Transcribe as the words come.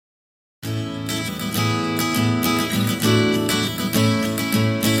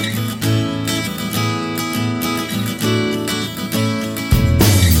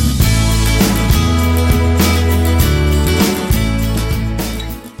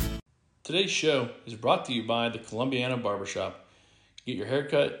Today's show is brought to you by the Columbiana Barbershop. Get your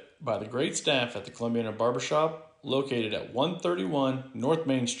haircut by the great staff at the Columbiana Barbershop, located at 131 North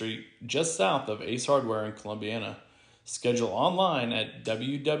Main Street, just south of Ace Hardware in Columbiana. Schedule online at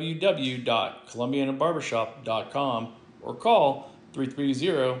www.columbianabarbershop.com or call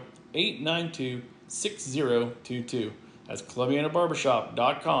 330-892-6022. That's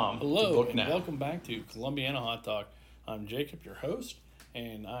columbianabarbershop.com. Hello, to book and now. welcome back to Columbiana Hot Talk. I'm Jacob, your host,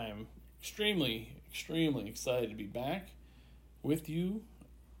 and I am extremely excited to be back with you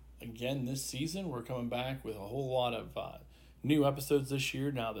again this season. We're coming back with a whole lot of new episodes this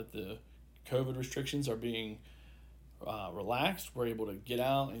year now that the COVID restrictions are being relaxed. We're able to get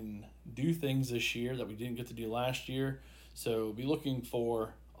out and do things this year that we didn't get to do last year. So be looking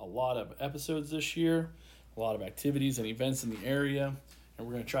for a lot of episodes this year, a lot of activities and events in the area, and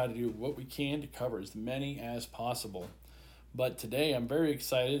we're going to try to do what we can to cover as many as possible. But today I'm very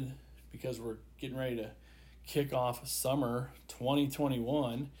excited because we're getting ready to kick off summer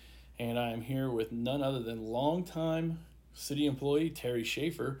 2021, and I'm here with none other than longtime city employee Terry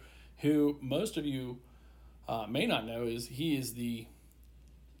Schaefer, who most of you may not know he is the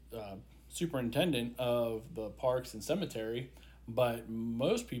superintendent of the Parks and Cemetery, but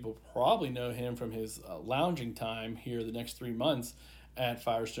most people probably know him from his lounging time here the next 3 months at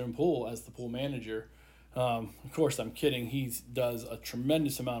Firestone Pool as the pool manager. Of course, I'm kidding. He does a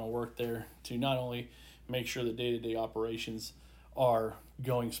tremendous amount of work there to not only make sure the day-to-day operations are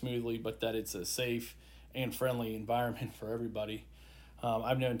going smoothly, but that it's a safe and friendly environment for everybody.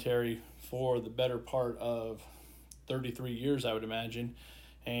 I've known Terry for the better part of 33 years, I would imagine,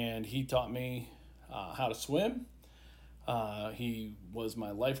 and he taught me how to swim. He was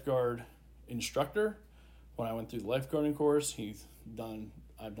my lifeguard instructor when I went through the lifeguarding course. I've done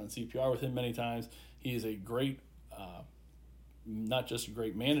CPR with him many times. He is a great, not just a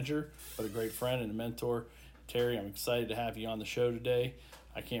great manager, but a great friend and a mentor. Terry, I'm excited to have you on the show today.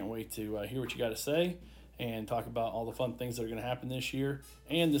 I can't wait to hear what you got to say and talk about all the fun things that are going to happen this year.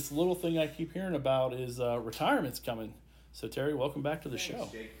 And this little thing I keep hearing about is retirement's coming. So, Terry, welcome back to the show.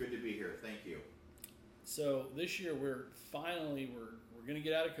 Jake. Good to be here. Thank you. So this year we're going to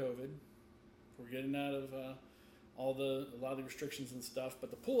get out of COVID. We're getting out of a lot of the restrictions and stuff. But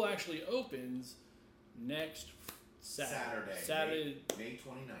the pool actually opens next Saturday, May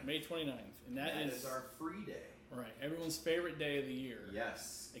 29th. May 29th. And that is our free day. Right, everyone's favorite day of the year.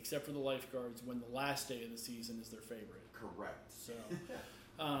 Yes. Except for the lifeguards, when the last day of the season is their favorite. Correct. So,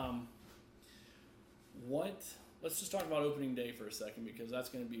 let's just talk about opening day for a second, because that's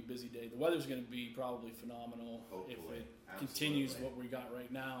going to be a busy day. The weather's going to be probably phenomenal. Hopefully. If it Absolutely. continues what we got right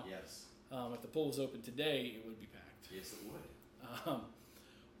now. Yes. If the pool was open today, it would be packed. Yes, it would.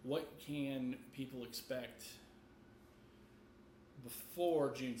 What can people expect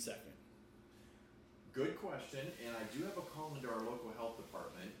before June 2nd? Good question, and I do have a call into our local health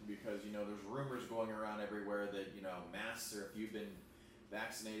department because, there's rumors going around everywhere that, masks, or if you've been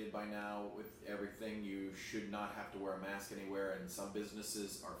vaccinated by now with everything, you should not have to wear a mask anywhere, and some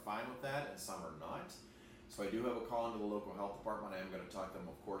businesses are fine with that and some are not. So I do have a call into the local health department. I am going to talk to them,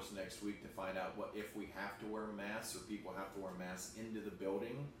 of course, next week to find out if we have to wear masks or people have to wear masks into the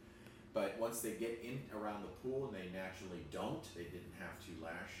building. But once they get in around the pool, and they naturally don't, they didn't have to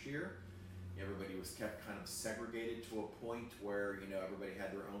last year. Everybody was kept kind of segregated to a point where, everybody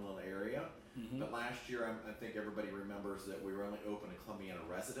had their own little area. Mm-hmm. But last year, I think everybody remembers that we were only open to Columbiana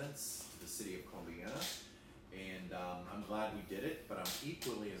residents, the city of Columbiana. And I'm glad we did it, but I'm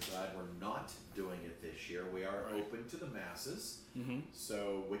equally as glad we're not doing it this year. We are open to the masses,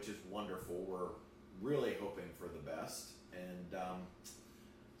 so which is wonderful. We're really hoping for the best. And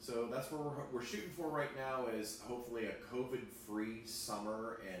so that's what we're shooting for right now, is hopefully a COVID-free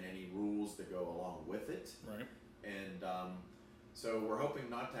summer and any rules that go along with it. Right. And so we're hoping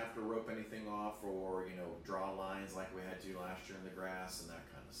not to have to rope anything off or, draw lines like we had to last year in the grass and that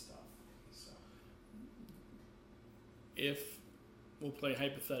kind of stuff. So if we'll play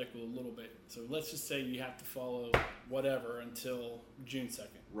hypothetical a little bit. So let's just say you have to follow whatever until June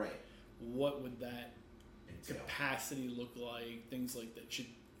 2nd. Right. What would that capacity look like? Things like that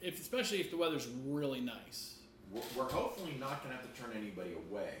especially if the weather's really nice. We're hopefully not going to have to turn anybody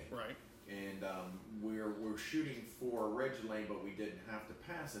away. Right. And we're shooting for Ridgeline, but we didn't have to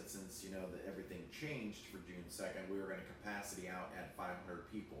pass it since that everything changed for June 2nd. We were going to capacity out at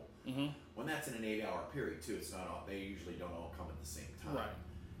 500 people. Mm-hmm. When that's in an 8-hour period too, it's not all. They usually don't all come at the same time. Right.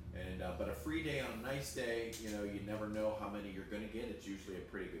 And but a free day on a nice day, you never know how many you're going to get. It's usually a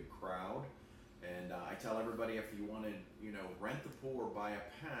pretty good crowd. And I tell everybody, if you want to, rent the pool or buy a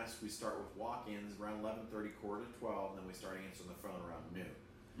pass, we start with walk-ins around 11:30, quarter to 12, and then we start answering the phone around noon.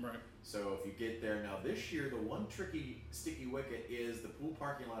 Right. So if you get there now this year, the one tricky sticky wicket is the pool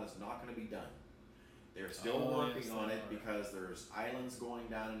parking lot is not going to be done. They're still working yes, on they it are. because there's islands going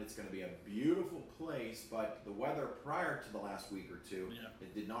down and it's going to be a beautiful place, but the weather prior to the last week or two, Yeah.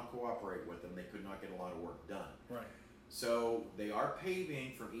 it did not cooperate with them. They could not get a lot of work done. Right. So they are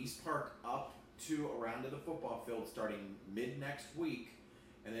paving from East Park up to around to the football field starting mid next week,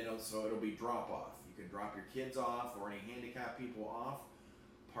 and then it'll be drop off. You can drop your kids off or any handicapped people off,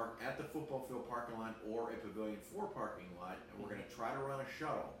 park at the football field parking lot or a Pavilion 4 parking lot, and we're going to try to run a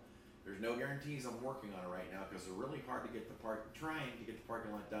shuttle. There's no guarantees. I'm working on it right now because they're really hard to get trying to get the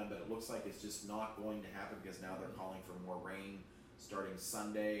parking lot done, but it looks like it's just not going to happen because now they're calling for more rain starting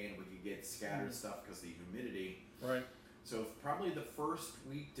Sunday, and we could get scattered stuff because of the humidity. Right. So probably the first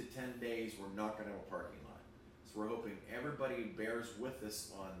week to 10 days, we're not going to have a parking lot. So we're hoping everybody bears with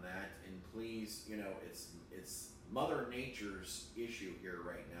us on that, and please, it's Mother Nature's issue here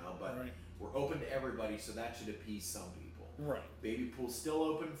right now, but Right. we're open to everybody, so that should appease some people. Right. Baby pool's still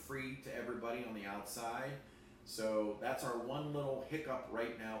open, free to everybody on the outside. So that's our one little hiccup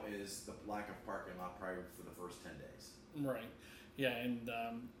right now is the lack of parking lot probably for the first 10 days. Right. Yeah, and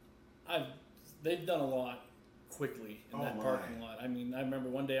they've done a lot quickly in that parking lot. I mean, I remember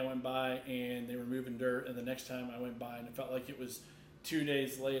one day I went by and they were moving dirt, and the next time I went by and it felt like it was 2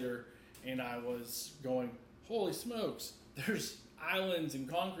 days later, and I was going, holy smokes, there's islands and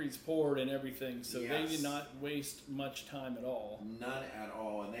concrete's poured and everything, so they Yes. did not waste much time at all. None at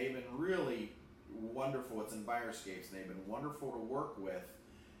all, and they've been really wonderful. It's Enviroscapes, and they've been wonderful to work with,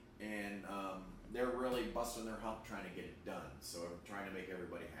 and they're really busting their hump trying to get it done. So I'm trying to make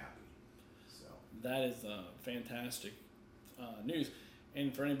everybody happy. So That is fantastic news.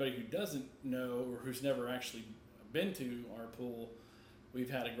 And for anybody who doesn't know or who's never actually been to our pool, we've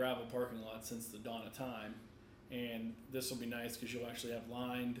had a gravel parking lot since the dawn of time. And this will be nice because you'll actually have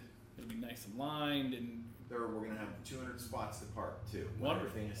it'll be nice and lined, and we're going to have 200 spots to park too. When Wonderful.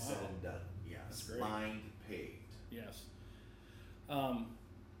 everything is said Wow. and done. Yes, That's great. lined, paved. yes.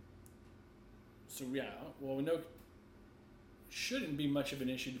 So yeah, well, we know shouldn't be much of an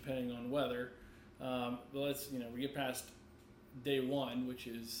issue depending on weather. But we get past day one, which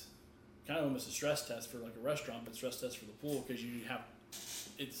is kind of almost a stress test for like a restaurant, but stress test for the pool because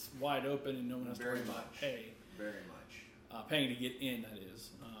it's wide open and no one has to Very worry about much. pay. Very much. Paying to get in, that is.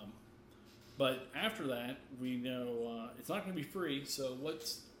 But after that, we know it's not going to be free. So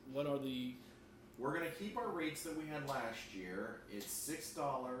what are the? We're going to keep our rates that we had last year. It's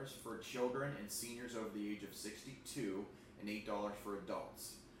 $6 for children and seniors over the age of 62 and $8 for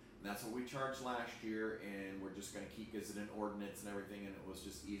adults. And that's what we charged last year, and we're just going to keep, because it's an ordinance and everything, and it was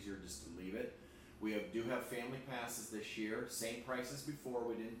just easier just to leave it. We do have family passes this year, same price as before.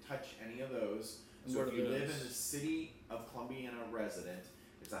 We didn't touch any of those. And So what if are you live those? in the city of Columbiana resident,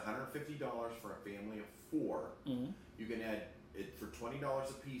 it's $150 for a family of 4. Mhm. You can add it for $20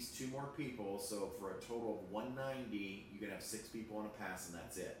 a piece, 2 more people. So for a total of $190, you can have 6 people on a pass, and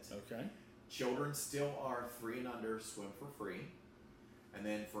that's it. Okay. Children still are 3 and under swim for free, and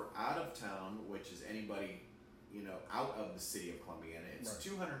then for out of town, which is anybody out of the city of Columbiana, it's Right.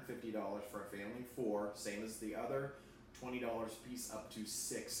 $250 for a family of 4, same as the other, $20 a piece up to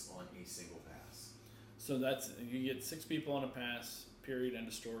 6 on a single pass. So you get 6 people on a pass. Period. End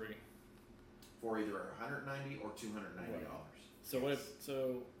of story. For either $190 or $290.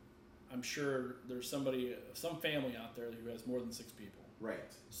 So I'm sure there's some family out there who has more than 6 people. Right.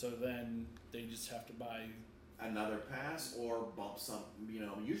 So then they just have to buy. Another pass or bump some,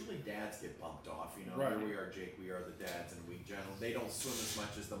 usually dads get bumped off, Right. Here we are, Jake, we are the dads, and they don't swim as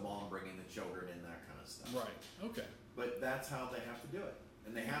much as the mom bringing the children in, that kind of stuff. Right. Okay. But that's how they have to do it.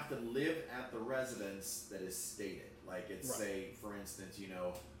 And they have to live at the residence that is stated. Like it's, Right. say, for instance,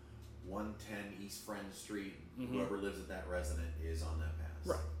 110 East Friend Street, Mhm. whoever lives at that resident is on that pass.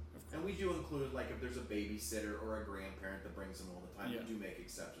 Right. Of course. And we do include, like, if there's a babysitter or a grandparent that brings them all the time, Yeah. we do make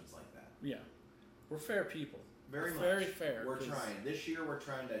exceptions like that. Yeah. We're fair people. Very We're much. Very fair. We're 'cause- trying. This year we're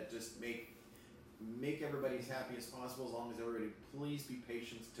trying to just make everybody as happy as possible, as long as everybody please be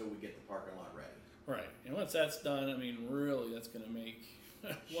patient until we get the parking lot ready. Right. And once that's done, I mean, really, that's going to make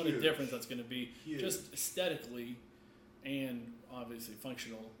what a Huge. difference that's going to be. Huge. Just aesthetically and obviously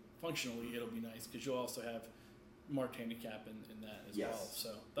functionally, it'll be nice because you'll also have marked handicap in that as Yes. well.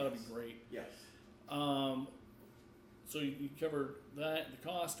 So that'll Yes. be great. Yes. So you covered that, the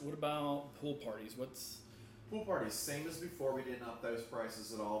cost. What about pool parties? Pool parties, same as before. We didn't up those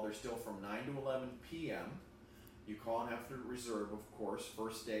prices at all. They're still from 9 to 11 p.m. You call and have to reserve, of course.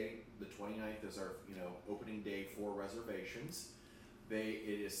 First day, the 29th, is our opening day for reservations.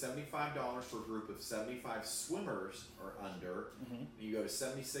 It is $75 for a group of 75 swimmers or under. Mm-hmm. You go to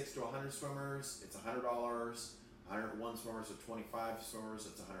 76 to 100 swimmers, it's $100. 101 swimmers to 25 swimmers,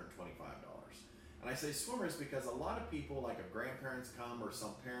 it's $125. And I say swimmers because a lot of people, like if grandparents come or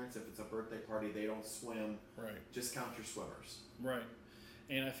some parents, if it's a birthday party, they don't swim. Right. Just count your swimmers. Right.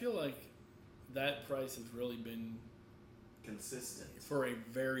 And I feel like that price has really been consistent for a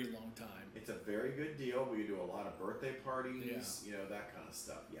very long time. It's a very good deal. We do a lot of birthday parties, Yeah. you know, that kind of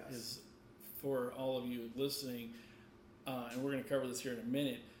stuff. Yes. Is for all of you listening, and we're going to cover this here in a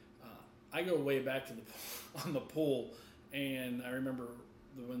minute. I go way back to on the pool, and I remember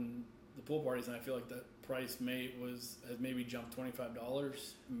when the pool parties, and I feel like that price has maybe jumped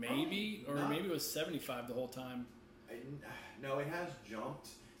 $25, maybe, or maybe it was $75 the whole time. No, it has jumped,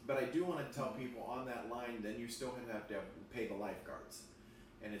 but I do want to tell people on that line. Then you still have to pay the lifeguards,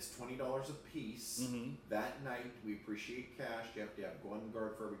 and it's $20 a piece. Mm-hmm. That night, we appreciate cash. You have to have one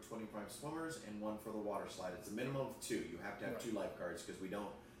guard for every 25 swimmers and one for the water slide. It's a minimum of 2. You have to have 2 lifeguards because we don't.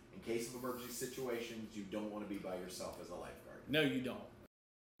 In case of emergency situations, you don't want to be by yourself as a lifeguard. No, you don't.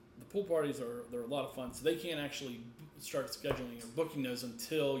 The pool parties they're a lot of fun, so they can't actually start scheduling or booking those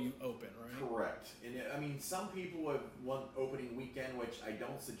until you open, right? Correct. And I mean, some people would want opening weekend, which I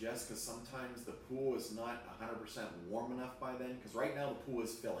don't suggest because sometimes the pool is not 100% warm enough by then. Because right now the pool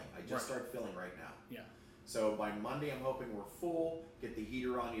is filling. I just started filling right now. Yeah. So by Monday, I'm hoping we're full. Get the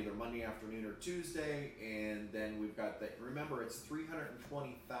heater on either Monday afternoon or Tuesday, and then we've got that. Remember, it's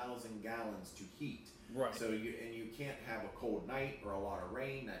 320,000 gallons to heat. Right. So you can't have a cold night or a lot of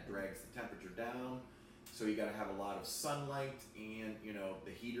rain that drags the temperature down. So you got to have a lot of sunlight, and you know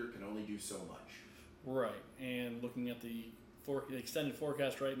the heater can only do so much. Right. And looking at the extended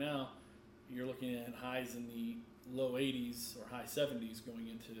forecast right now, you're looking at highs in the low 80s or high 70s going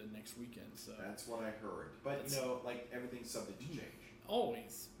into the next weekend. So that's what I heard. But you know, like everything's subject to change.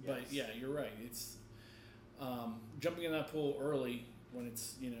 Always. Yes. But yeah, you're right. It's jumping in that pool early when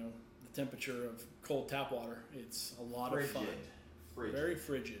it's, you know, the temperature of cold tap water. It's a lot of fun. Frigid. Very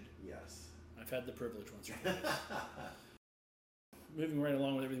frigid. Yes. I've had the privilege once or twice. Moving right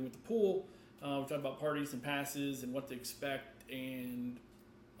along with everything with the pool, we talked about parties and passes and what to expect, and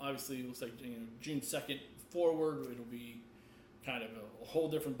obviously it looks like, you know, June 2nd forward, it'll be kind of a whole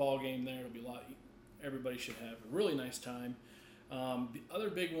different ball game there. It'll be a lot. Everybody should have a really nice time. The other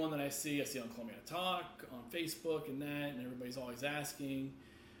big one that I see on Columbiana Talk, on Facebook and that, and everybody's always asking,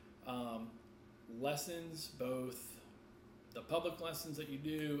 lessons, both the public lessons that you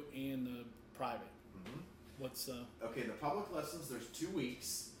do and the private. Mm-hmm. What's Okay, the public lessons, there's 2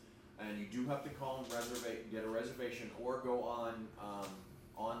 weeks, and you do have to call and get a reservation, or go on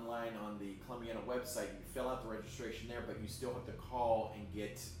online on the Columbiana website. You fill out the registration there, but you still have to call and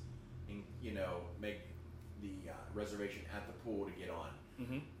make the reservation at the pool to get on.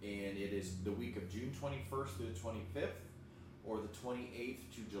 Mm-hmm. And it is the week of June 21st through the 25th, or the 28th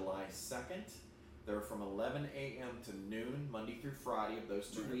to July 2nd. They're from 11 a.m. to noon, Monday through Friday of those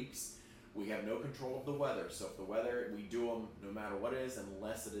 2 weeks. We have no control of the weather, so if the weather, we do them no matter what it is,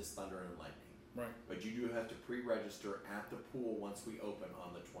 unless it is thunder and lightning. Right. But you do have to pre-register at the pool once we open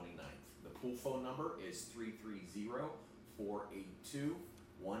on the 29th. The pool phone number is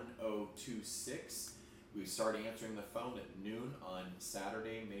 330-482-1026. We start answering the phone at noon on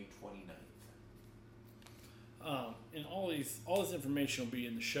Saturday, May 29th. And all this information will be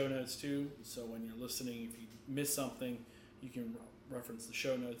in the show notes too. So when you're listening, if you miss something, you can reference the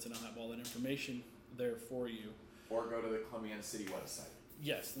show notes, and I'll have all that information there for you. Or go to the Columbiana City website.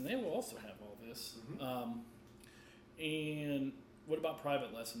 Yes, and they will also have all this. Mm-hmm. And what about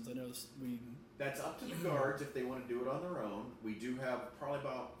private lessons? I know That's up to the guards if they want to do it on their own. We do have probably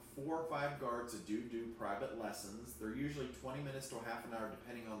about 4 or 5 guards that do private lessons. They're usually 20 minutes to a half an hour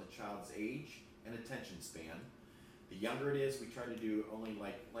depending on the child's age and attention span. The younger it is, we try to do only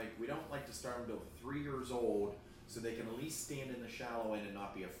like we don't like to start them until 3 years old, so they can at least stand in the shallow end and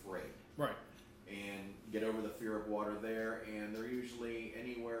not be afraid. Right. And get over the fear of water there. And they're usually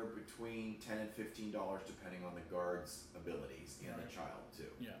anywhere between $10 and $15 depending on the guard's abilities and the child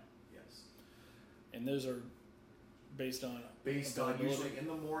too. Yeah. Yes. And those are based on usually in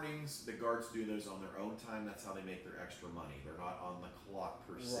the mornings. The guards do those on their own time. That's how they make their extra money. They're not on the clock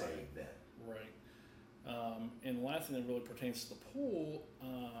per se then. Right. And the last thing that really pertains to the pool,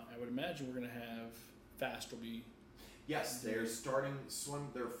 I would imagine we're going to have FAST will be. Yes, they're starting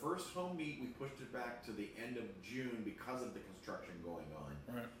their first home meet. We pushed it back to the end of June because of the construction going on.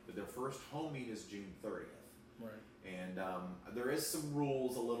 Right. But their first home meet is June 30th. Right. And there is some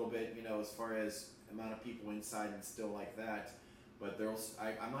rules a little bit, you know, as far as amount of people inside and still like that. But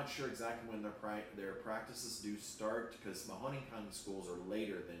I'm not sure exactly when their practices do start because Mahoning County schools are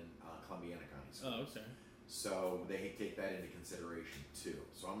later than Columbiana County schools. Oh, okay. So they take that into consideration too.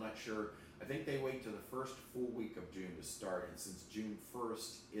 So I'm not sure. I think they wait till the first full week of June to start, and since June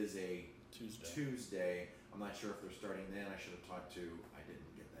 1st is a Tuesday, I'm not sure if they're starting then. I should have talked to. I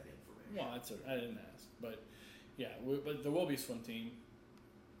didn't get that information. Well, that's okay. I didn't ask, but yeah, but there will be a swim team.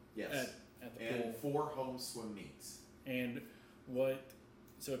 Yes. At the and pool. 4 home swim meets. And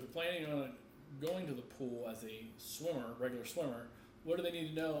so if you're planning on going to the pool as a swimmer, regular swimmer, what do they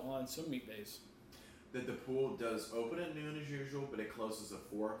need to know on swim meet days? That the pool does open at noon as usual, but it closes at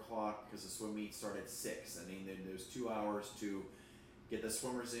 4 o'clock because the swim meets start at 6. I mean, then there's 2 hours to get the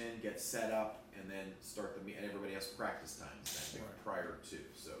swimmers in, get set up, and then start the meet. And everybody has practice times then prior to.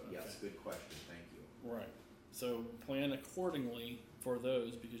 So yes, good question. Thank you. Right. So plan accordingly for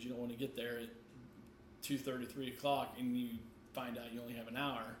those because you don't want to get there at 2:30, 3 o'clock, and you find out you only have an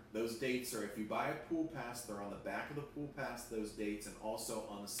hour. Those dates are, if you buy a pool pass, they're on the back of the pool pass, those dates, and also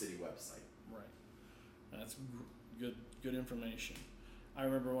on the city website. Right. That's good information. I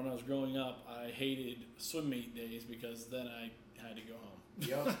remember when I was growing up, I hated swim meet days because then I had to go home.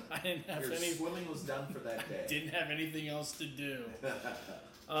 Yep. I didn't have Your swimming was done for that day. Didn't have anything else to do.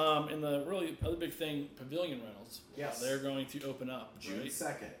 And the really other big thing, pavilion rentals. Yes. They're going to open up. June right?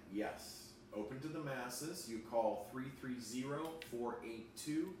 2nd, yes. Open to the masses. You call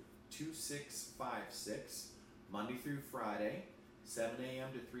 330-482-2656, Monday through Friday, 7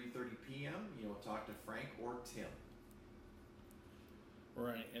 a.m. to 3:30 p.m. You'll talk to Frank or Tim.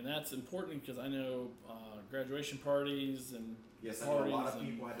 Right, and that's important because I know graduation parties and yes, I know a lot of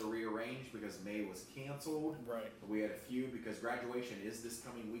people had to rearrange because May was canceled. Right. We had a few because graduation is this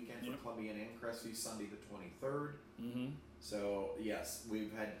coming weekend for Columbiana and Crestview, Sunday the 23rd. Mm-hmm. So yes,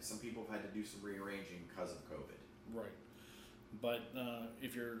 some people have had to do some rearranging because of COVID. Right, but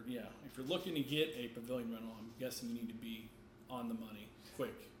if you're looking to get a pavilion rental, I'm guessing you need to be on the money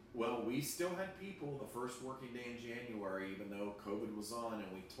quick. Well, we still had people the first working day in January, even though COVID was on, and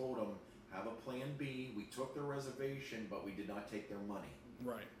we told them have a plan B. We took their reservation, but we did not take their money.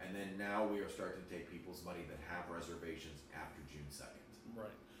 Right. And then now we are starting to take people's money that have reservations after June 2nd.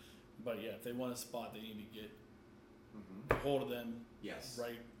 Right. But yeah, if they want a spot, they need to get a hold of them. Yes.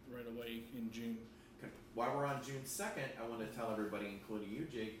 Right away in June. While we're on June 2nd, I want to tell everybody, including you,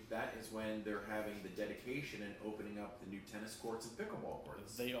 Jake, that is when they're having the dedication and opening up the new tennis courts and pickleball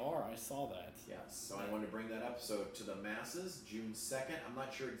courts. They are. I saw that. Yes. So I wanted to bring that up. So to the masses, June 2nd. I'm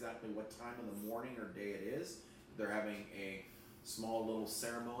not sure exactly what time in the morning or day it is. They're having a small little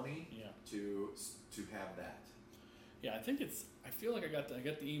ceremony to have that. Yeah, I feel like I got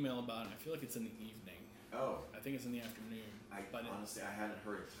the email about it. I feel like it's in the evening. Oh. I think it's in the afternoon. Honestly, I hadn't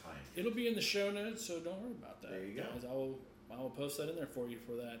heard a time. It'll be in the show notes, so don't worry about that. There you go. Guys, I will post that in there for you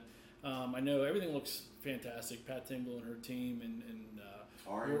for that. I know everything looks fantastic. Pat Tingle and her team and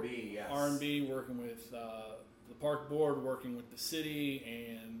R&B, yes. R&B working with the park board, working with the city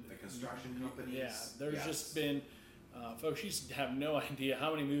and the construction companies. Yeah, there's just been folks. You just have no idea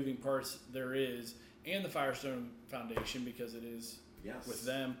how many moving parts there is, and the Firestone Foundation because it is with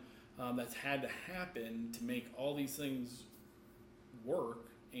them. That's had to happen to make all these things work,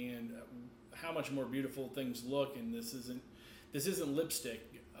 and how much more beautiful things look. And this isn't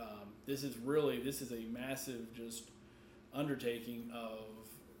lipstick. This is a massive just undertaking of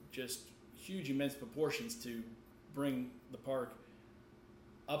just huge, immense proportions to bring the park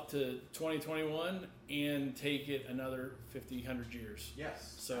up to 2021 and take it another 50, 100 years.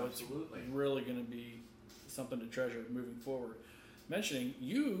 Yes, so absolutely. It's really going to be something to treasure moving forward. Mentioning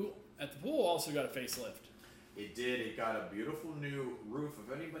you at the pool also got a facelift. It did. It got a beautiful new roof.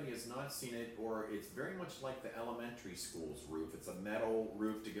 If anybody has not seen it, or it's very much like the elementary school's roof. It's a metal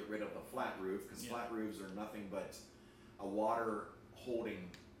roof to get rid of the flat roof because flat roofs are nothing but a water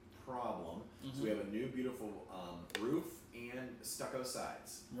holding problem. Mm-hmm. So we have a new beautiful roof and stucco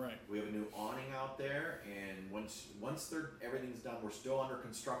sides. Right. We have a new awning out there, and once everything's done, we're still under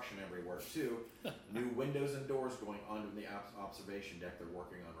construction everywhere too. New windows and doors going onto the observation deck they're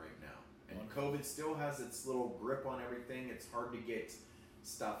working on right now. And COVID still has its little grip on everything. It's hard to get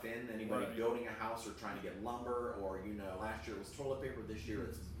stuff in. Anybody building a house or trying to get lumber, or last year it was toilet paper, this year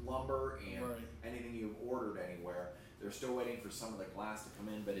it's lumber, and anything you've ordered anywhere. They're still waiting for some of the glass to come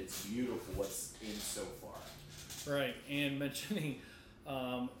in, but it's beautiful what's in so far. Right, and mentioning,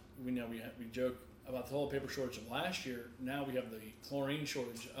 we joke about the toilet paper shortage of last year. Now we have the chlorine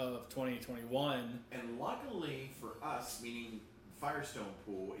shortage of 2021. And luckily for us, meaning Firestone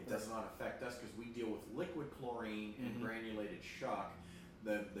Pool, it does not affect us because we deal with liquid chlorine and granulated shock.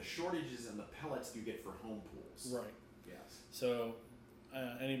 The shortages and the pellets you get for home pools. Right. Yes. So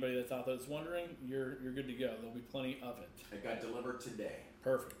anybody that's out there that's wondering, you're good to go. There'll be plenty of it. It got delivered today.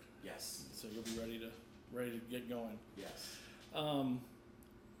 Perfect. Yes. So you'll be ready to get going. Yes.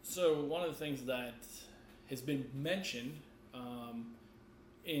 So one of the things that has been mentioned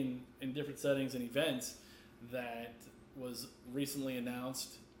in different settings and events that was recently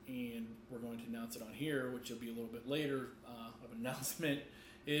announced, and we're going to announce it on here, which will be a little bit later of an announcement,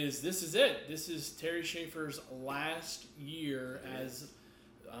 is this is it. This is Terry Schaefer's last year as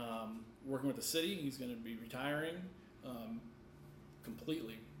working with the city. He's going to be retiring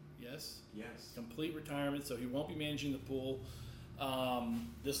completely. Yes? Yes. Complete retirement, so he won't be managing the pool.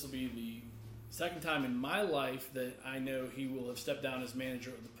 This will be the second time in my life that I know he will have stepped down as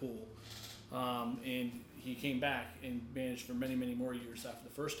manager of the pool. And he came back and managed for many, many more years after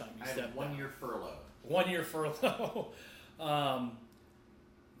the first time he stepped down. 1 year furlough. 1 year furlough.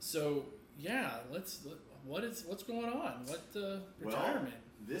 So yeah, what's going on? What retirement?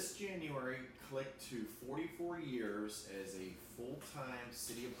 Well, this January clicked to 44 years as a full-time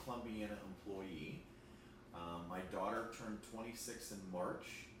City of Columbiana employee. My daughter turned 26 in March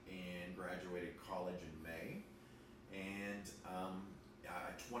and graduated college in May. And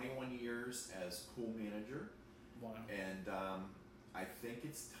 21 years as pool manager. Wow. And I think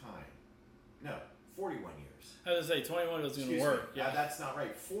it's time. No, 41 years. I was going to say 21 was going to work. Yeah, that's not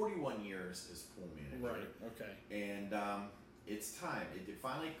right. 41 years as pool manager. Right. Okay. And it's time. It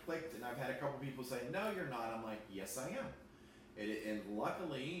finally clicked, and I've had a couple people say, "No, you're not." I'm like, "Yes, I am." And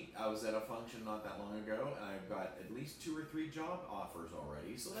luckily, I was at a function not that long ago, and I've got at least 2 or 3 job offers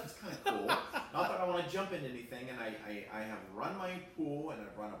already, so that's kind of cool. Not that I want to jump into anything, and I have run my pool, and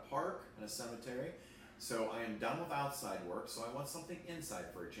I've run a park and a cemetery, so I am done with outside work, so I want something inside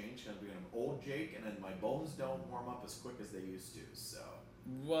for a change, because I'm old Jake, and then my bones don't warm up as quick as they used to, so.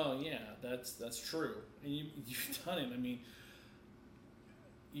 Well, yeah, that's true, and you've done it. I mean,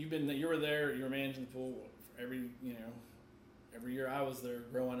 you were there, you were managing the pool for every year I was there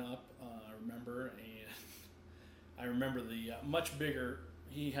growing up. I remember the much bigger.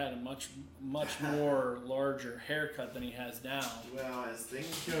 He had a much more larger haircut than he has now. Well, as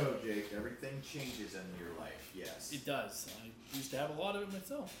things go, Jake, everything changes in your life. Yes, It does. I used to have a lot of it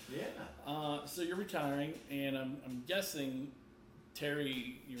myself. Yeah. So you're retiring, and I'm guessing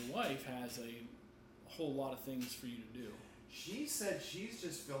Terry, your wife, has a whole lot of things for you to do. She said she's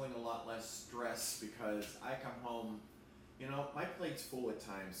just feeling a lot less stress because I come home. My plate's full at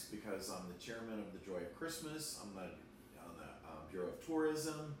times because I'm the chairman of the Joy of Christmas. I'm on the Bureau of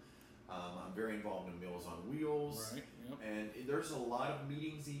Tourism. I'm very involved in Meals on Wheels. Right. Yep. And there's a lot of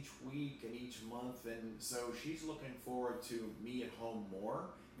meetings each week and each month. And so she's looking forward to me at home more.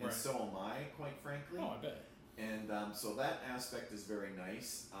 And Right. so am I, quite frankly. Oh, I bet. And so that aspect is very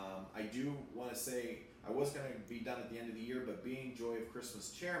nice. I do want to say I was going to be done at the end of the year, but being Joy of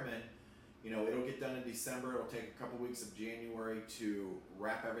Christmas chairman, it'll get done in December. It'll take a couple weeks of January to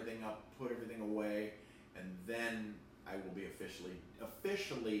wrap everything up, put everything away, and then I will be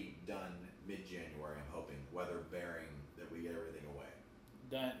officially done mid-January. I'm hoping, weather bearing, that we get everything away.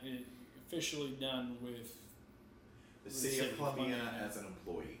 That is officially done with The City of Columbiana as an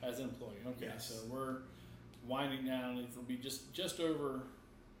employee. As an employee. Okay, Yes. so we're winding down. It'll be just over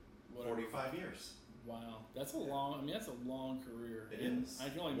 45 years. Wow, that's a long. That's a long career. It And is. I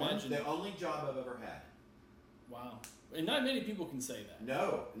can only imagine. The only job I've ever had. Wow, and not many people can say that.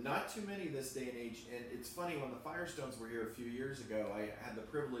 No, not too many this day and age. And it's funny, when the Firestones were here a few years ago, I had the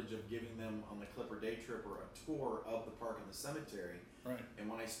privilege of giving them on the Clipper Day Tripper a tour of the park and the cemetery. Right. And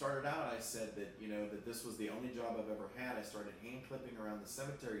when I started out, I said that that this was the only job I've ever had. I started hand clipping around the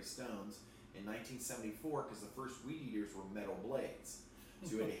cemetery stones in 1974 because the first weed eaters were metal blades.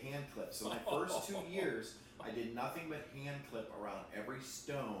 So you had to hand clip. So my first 2 years, I did nothing but hand clip around every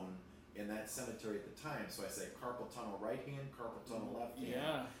stone in that cemetery at the time. So I say carpal tunnel right hand, carpal tunnel left hand.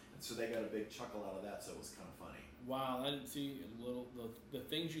 Yeah. And so they got a big chuckle out of that. So it was kind of funny. Wow, I didn't see the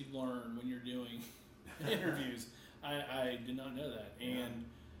things you learn when you're doing interviews. I did not know that, and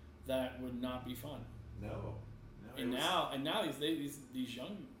that would not be fun. No. And now these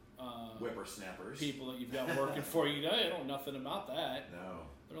young whippersnappers people that you've got working for you, they don't know nothing about that. No.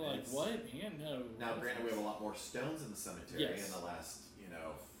 They're like, what? Man, no. Now, granted, we have a lot more stones in the cemetery Yes. in the last,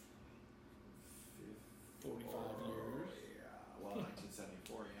 45 years. Yeah, well,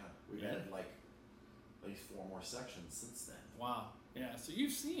 1974. Yeah, we've added like at least 4 more sections since then. Wow. Yeah. So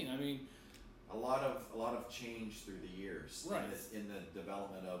you've seen. I mean, A lot of change through the years, Right. in the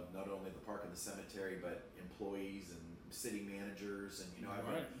development of not only the park and the cemetery, but employees and city managers, and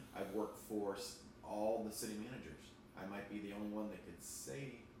Right. I've worked for all the city managers. I might be the only one that could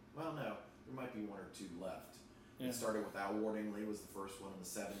say, well, no, there might be 1 or 2 left. Yeah. It started with Al Wardingley was the first one in the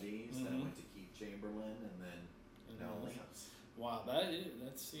 70s. Then it Mhm. went to Keith Chamberlain, and then now Lance. Wow,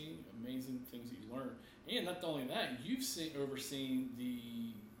 that's seeing amazing things that you learn. And not only that, you've overseen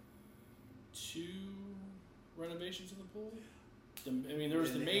the 2 renovations of the pool. I mean, there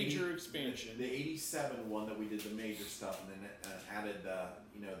was the major expansion. The 87 one that we did the major stuff, and then added the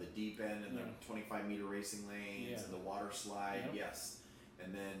the deep end and the 25-meter racing lanes and the water slide. Yep. Yes,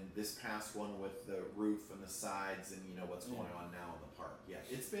 and then this past one with the roof and the sides and what's going on now in the park. Yeah,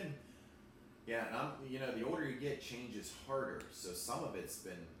 it's been. Yeah, and I'm the older you get, change is harder. So some of it's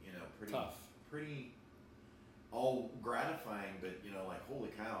been pretty tough, pretty all gratifying, but like holy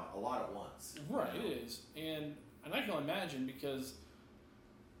cow, a lot at once. Right, it is, and I can imagine because,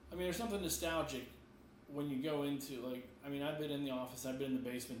 I mean, there's something nostalgic when you go into I've been in the office, I've been in the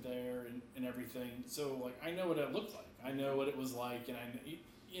basement there, and everything. So I know what it looked like. I know what it was like, and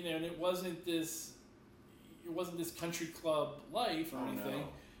and it wasn't this country club life or anything.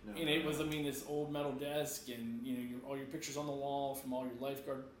 No, and it was, this old metal desk, and all your pictures on the wall from all your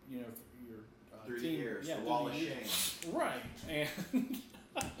lifeguard, for your through team. the years, yeah, the wall of shame. Right, and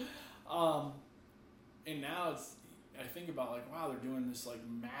and now I think about wow, they're doing this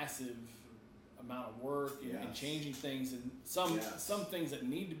massive amount of work and changing things, and some things that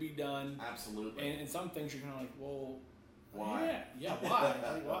need to be done. Absolutely. And some things you're kind of well, why? Yeah, why?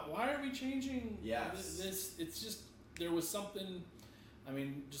 Why are we changing? Yes. This it's just there was something.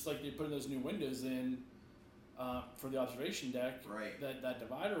 Just like they put those new windows in for the observation deck, right? That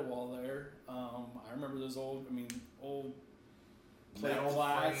divider wall there. I remember those old metal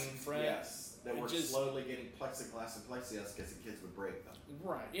plexiglass frames. Yes, that were slowly getting plexiglass and plexiglass because the kids would break them.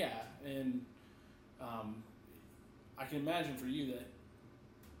 Right. Yeah, and I can imagine for you that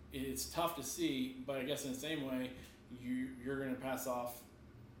it's tough to see, but I guess in the same way, you're going to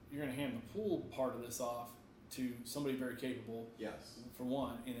you're going to hand the pool part of this off to somebody very capable. Yes. For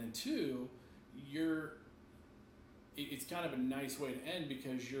one, and then two, it's kind of a nice way to end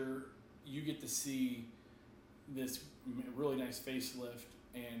because you get to see this really nice facelift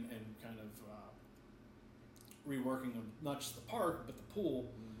and kind of reworking of not just the park but the pool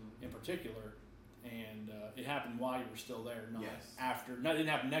in particular. And it happened while you were still there, not after. No, it didn't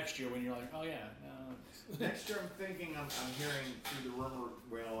happen next year when you're like, oh yeah. No. Next year, I'm thinking, I'm hearing through the rumor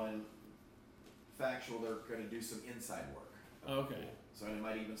and factual, they're going to do some inside work. Okay. So it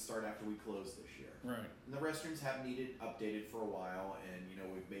might even start after we close this year. Right. And the restrooms have needed updated for a while, and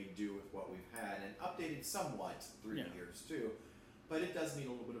we've made do with what we've had, and updated somewhat through the years too. But it does need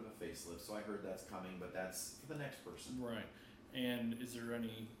a little bit of a facelift, so I heard that's coming, but that's for the next person. Right. And is there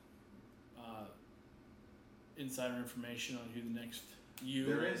any insider information on who the next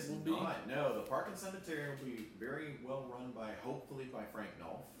there is will be? Not. No, the Park and Cemetery will be very well run hopefully by Frank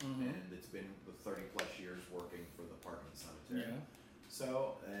Nolf, and it's been with 30 plus years working for the Park and Cemetery. Yeah.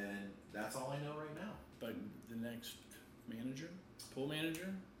 So, and that's all I know right now. But the next manager, pool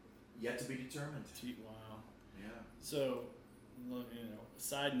manager, yet to be determined. Wow. Yeah. So,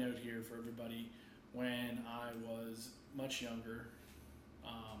 side note here for everybody: when I was much younger,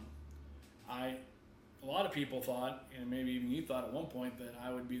 a lot of people thought, and maybe even you thought at one point, that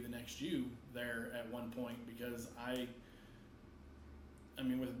I would be the next you there at one point because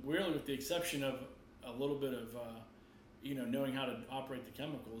with the exception of a little bit of knowing how to operate the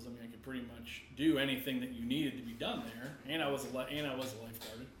chemicals, I could pretty much do anything that you needed to be done there, and I was a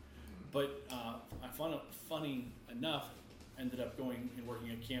lifeguard. But I found it funny enough, ended up going and working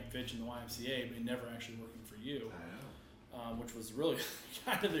at Camp Fitch in the YMCA, but never actually working for you. I know. Which was really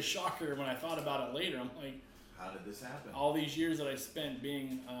kind of the shocker when I thought about it later. I'm like, how did this happen? All these years that I spent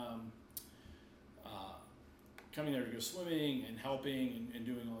being coming there to go swimming and helping and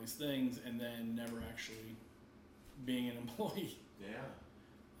doing all these things, and then never actually being an employee. Yeah.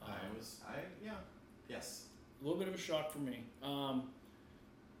 Yes. A little bit of a shock for me.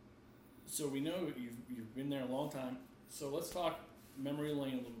 So we know you've been there a long time. So let's talk memory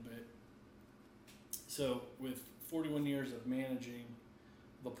lane a little bit. So with 41 years of managing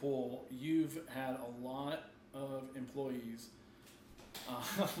the pool, you've had a lot of employees,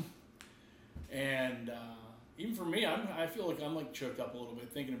 and even for me, I feel like I'm choked up a little bit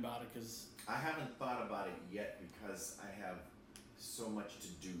thinking about it because I haven't thought about it yet because I have so much to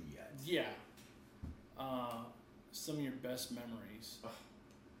do yet. Yeah. Some of your best memories.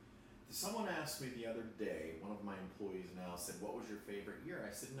 Someone asked me the other day, one of my employees now said, "What was your favorite year?"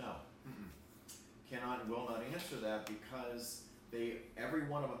 I said, "No. Cannot and will not answer that because every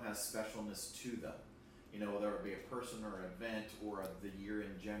one of them has specialness to them. Whether it be a person or an event or the year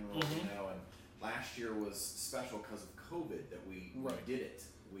in general, and last year was special because of COVID that we did it.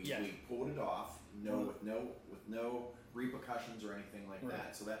 We pulled it off, with no repercussions or anything like Right.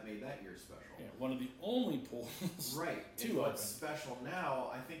 that. So that made that year special. Yeah, one of the only pools. Right. to And what's open. special now,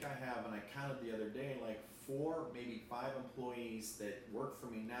 I think I have, and I counted the other day, like 4, maybe 5 employees that work for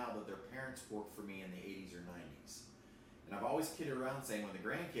me now that their parents worked for me in the 80s or 90s. And I've always kidded around saying when the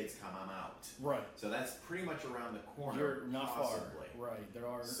grandkids come, I'm out. Right. So that's pretty much around the corner. You're not possibly. far. Right. There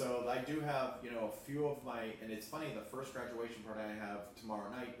are. So I do have, a few of my, and it's funny, the first graduation party I have tomorrow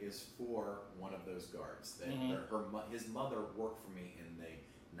night is for one of those guards. That his mother worked for me in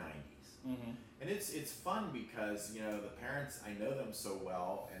the 90s. Mm-hmm. And it's fun because, the parents, I know them so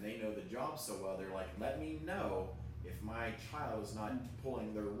well and they know the job so well. They're like, let me know if my child is not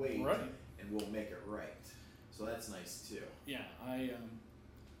pulling their weight Right. and we'll make it right. So that's nice too. Yeah,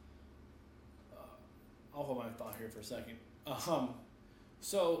 I'll hold my thought here for a second.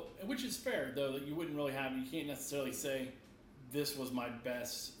 So, which is fair though, that you wouldn't really have, you can't necessarily say this was my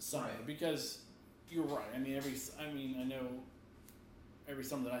best summer Right. because you're right. I know every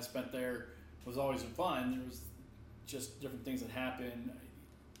summer that I spent there was always fun. There was just different things that happen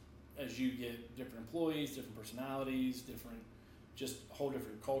as you get different employees, different personalities, just a whole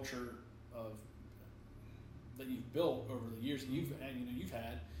different culture of that you've built over the years that you've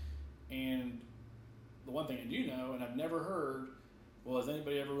had. And the one thing I do know, and I've never heard, well, has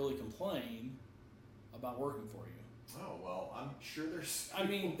anybody ever really complained about working for you? Oh, well, I'm sure there's.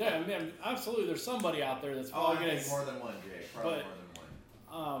 Absolutely, there's somebody out there that's I probably think more than one, Jake. Probably but- more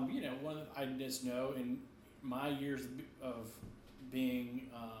than one. one I just know in my years of being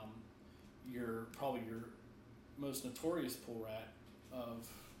your most notorious pool rat of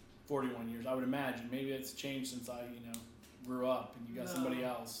 41 years, I would imagine. Maybe it's changed since I grew up and you got somebody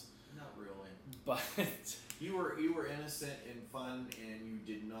else. Not really. But You were innocent and fun, and you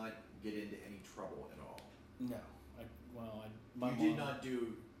did not get into any trouble at all. no, You did not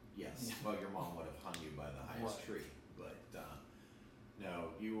do. Yes. Yeah. Well, your mom would have hung you by the highest Right. tree, but no,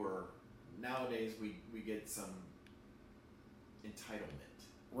 you were. Nowadays, we get some entitlement,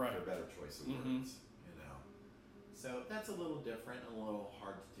 Right. for a better choice of Mhm. words. So that's a little different, and a little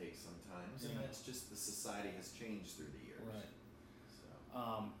hard to take sometimes, and Yeah. that's just the society has changed through the years. Right.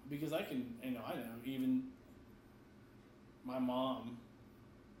 So. Because I know even my mom,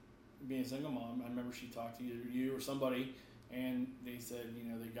 being a single mom, I remember she talked to either you or somebody, and they said,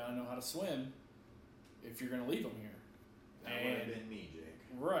 they gotta know how to swim if you're gonna leave them here. That would have been me, Jake.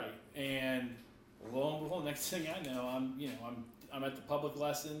 Right, and lo and behold, next thing I know, I'm at the public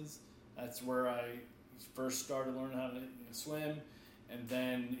lessons. That's where I first started learning how to swim, and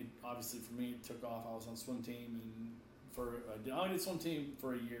then obviously for me it took off. I was on swim team, and I only did swim team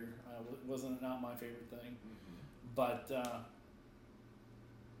for a year. It wasn't not my favorite thing, but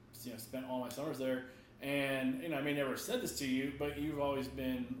spent all my summers there. And I may never have said this to you, but you've always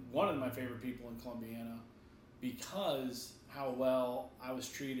been one of my favorite people in Columbiana because how well I was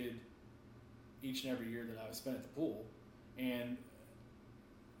treated each and every year that I was spent at the pool. And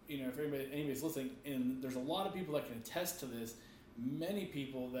if anybody's listening, and there's a lot of people that can attest to this, many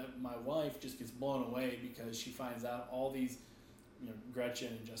people that my wife just gets blown away because she finds out all these, Gretchen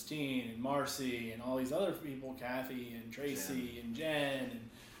and Justine and Marcy and all these other people, Kathy and Tracy and Jen, and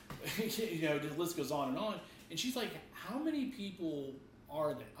the list goes on. And she's like, how many people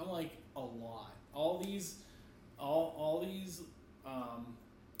are there? I'm like, a lot. All these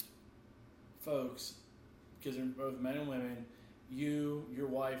folks, because they're both men and women. Your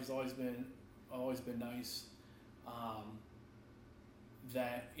wife has always been nice.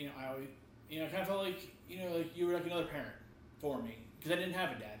 That I always, kind of felt like like you were like another parent for me because I didn't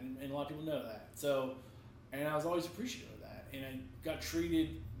have a dad, and a lot of people know that. So, and I was always appreciative of that, and I got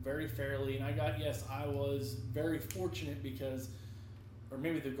treated very fairly, and I was very fortunate because, or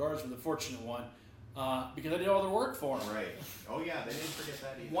maybe the guards were the fortunate one, because I did all their work for them. Right. Oh yeah, they didn't forget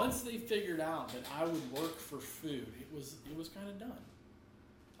that either. Once they figured out that I would work for food, it was kind of done.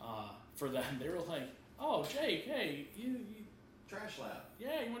 For them, they were like, "Oh, Jake, hey, you Trash lab.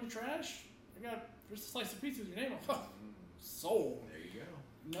 yeah, you want to trash? There's a slice of pizza with your name on." Sold. There you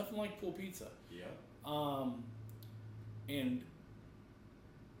go. Nothing like pool pizza. Yep. And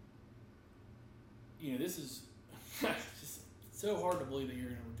this is just so hard to believe that you're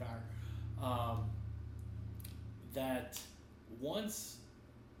going to retire. That once,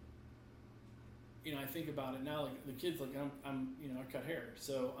 I think about it now, like the kids, like I'm I cut hair,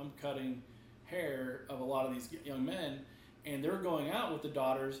 so I'm cutting hair of a lot of these young men, and they're going out with the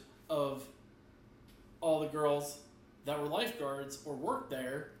daughters of all the girls that were lifeguards or worked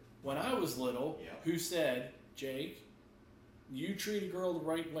there when I was little, Yep. who said, Jake, you treat a girl the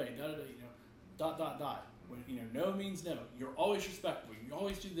right way, dot. When, no means no. You're always respectful. You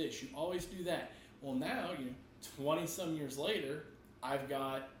always do this. You always do that. Well, now, 20 some years later, I've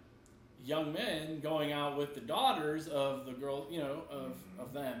got young men going out with the daughters of the girl,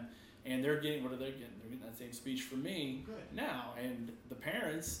 of them, and they're getting, what are they getting? They're getting that same speech from me now, and the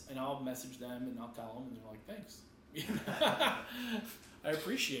parents, and I'll message them and I'll tell them, and they're like, thanks. I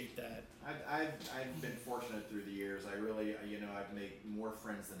appreciate that. I've been fortunate through the years. I really, I've made more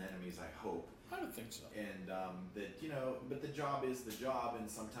friends than enemies, I hope. I would think so. And but the job is the job, and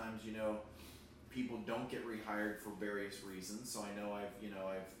sometimes, people don't get rehired for various reasons. So I know I've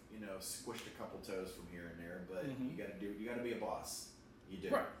squished a couple toes from here and there, but you got to be a boss. You do.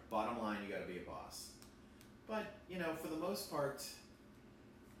 Right. Bottom line, you got to be a boss. But, for the most part,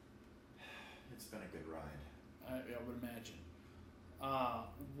 it's been a good ride. I would imagine.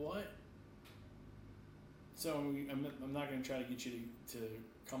 So I'm not going to try to get you to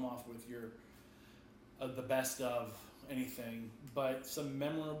come off with your the best of anything, but some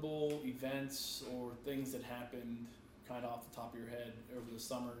memorable events or things that happened kind of off the top of your head over the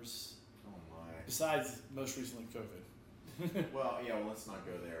summers. Oh my! Besides, most recently, COVID. Well, let's not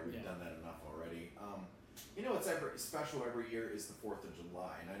go there. We've done that enough already. What's special every year is the 4th of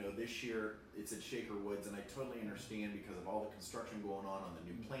July, and I know this year it's at Shaker Woods, and I totally understand because of all the construction going on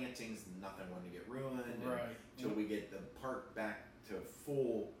the new plantings, nothing wanting to get ruined, right? Until we get the park back to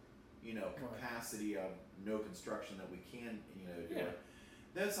full, capacity of no construction that we can, do it.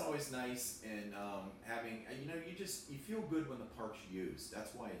 That's always nice, and having, you feel good when the park's used.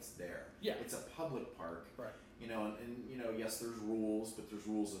 That's why it's there. Yeah. It's a public park. Right. And yes, there's rules, but there's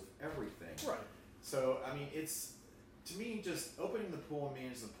rules of everything. Right. So, it's, to me, just opening the pool and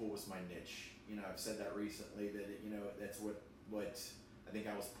managing the pool was my niche. I've said that recently, that, that's what I think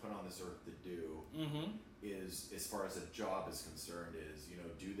I was put on this earth to do, is, as far as a job is concerned, is,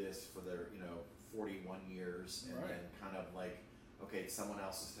 do this for their, 41 years, and then kind of like, okay, it's someone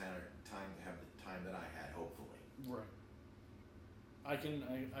else's time to have the time that I had, hopefully. Right. I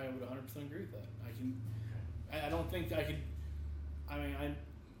would 100% agree with that. I don't think I could,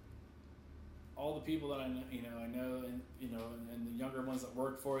 all the people that I know, and the younger ones that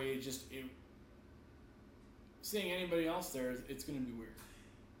work for you, seeing anybody else there, it's going to be weird.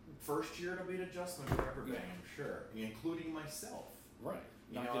 First year, it'll be an adjustment for everybody, I'm sure, including myself. Right.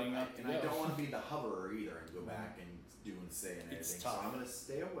 I don't want to be the hoverer either and go back and do and say and everything. So I'm going to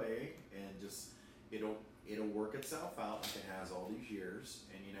stay away and just it'll work itself out like it has all these years.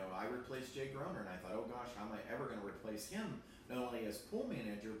 And I replaced Jay Groner, and I thought, oh gosh, how am I ever going to replace him? Not only as pool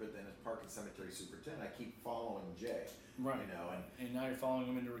manager, but then as park and cemetery superintendent. I keep following Jay. Right. And now you're following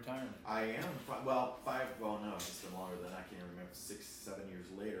him into retirement. I am. Well, no, it's been longer than I can't even remember. 6-7 years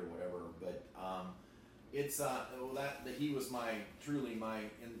later, whatever. But it's that he was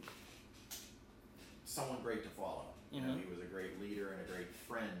someone great to follow. He was a great leader and a great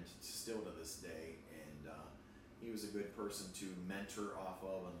friend still to this day, and he was a good person to mentor off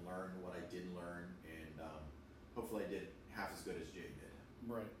of and learn what I did learn, and hopefully I did half as good as Jay did.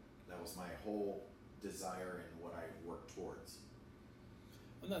 Right. That was my whole desire and what I worked towards.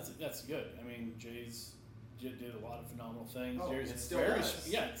 And that's good. Jay did a lot of phenomenal things. Oh, Jay's it still does.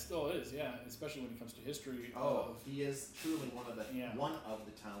 Yeah, it still is. Yeah, especially when it comes to history. He is truly one of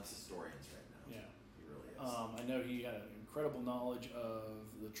the town's historians right now. Yeah, he really is. I know he had an incredible knowledge of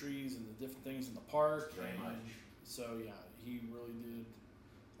the trees and the different things in the park. Very much. So yeah, he really did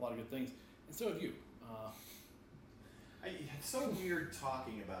a lot of good things, and so have you. It's so weird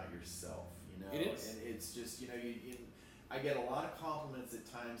talking about yourself, It is. And it's just, I get a lot of compliments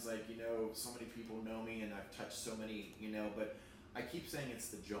at times, like, so many people know me and I've touched so many, but I keep saying it's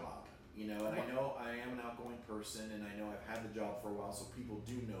the job, and I know I am an outgoing person, and I know I've had the job for a while, so people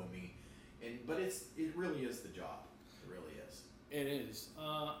do know me, but it really is the job. It really is. It is.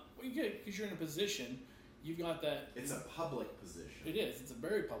 Well, you get, because you're in a position, you've got that. It's a public position. It is. It's a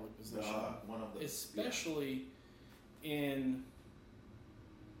very public position. One of the, especially in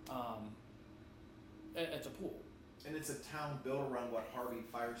at the pool. And it's a town built around what Harvey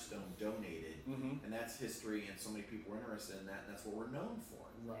Firestone donated, and that's history, and so many people are interested in that, and that's what we're known for.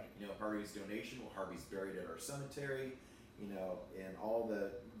 Right. Harvey's donation, Harvey's buried at our cemetery, and all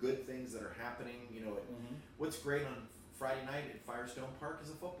the good things that are happening. What's great on Friday night at Firestone Park is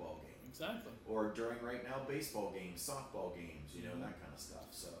a football game. Exactly. Or during right now, baseball games, softball games, that kind of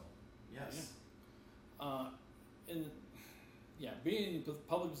stuff. So, yes. Yeah. Being in the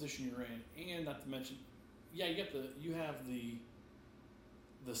public position you're in, and not to mention, you have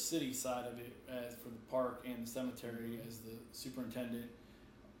the city side of it as for the park and the cemetery as the superintendent,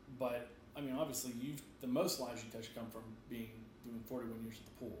 but obviously the most lives you touch come from doing 41 years at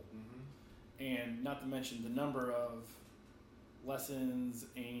the pool, and not to mention the number of lessons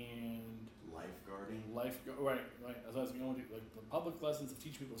and right. That's what I was going to do. Like the public lessons of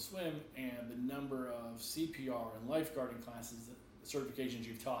teaching people to swim, and the number of CPR and lifeguarding classes, certifications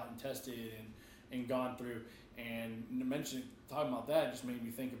you've taught and tested and gone through, and talking about that just made me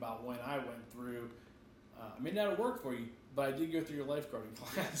think about when I went through. I may not have worked for you, but I did go through your lifeguarding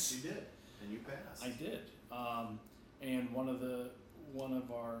class. You did, and you passed. I did, and one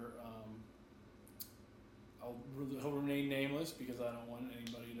of our. He'll remain nameless because I don't want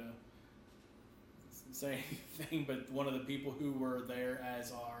anybody to say anything, but one of the people who were there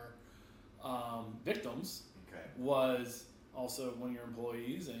as our victims was also one of your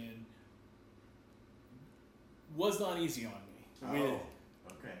employees and was not easy on me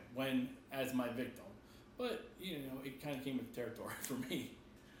when as my victim. But, it kind of came with the territory for me.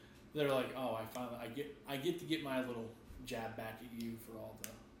 They're like, oh, I get to get my little jab back at you for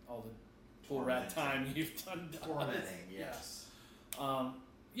all the full rat time you've done. Tormenting, yes.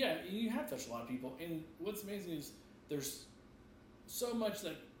 Yeah, you have touched a lot of people, and what's amazing is there's so much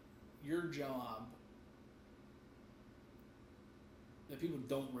that your job that people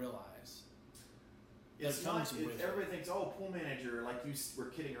don't realize. It's not. Everybody thinks, oh, pool manager, like you were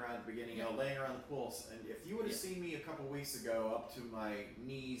kidding around at the beginning, laying around the pools. And if you would have seen me a couple weeks ago, up to my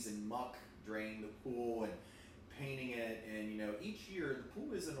knees in muck, draining the pool and painting it, and each year the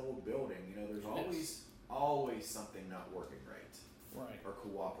pool is an old building. There's always something not working right, or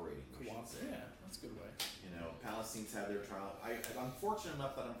cooperating. Yeah, that's a good way. Palestine's had their trial. I'm fortunate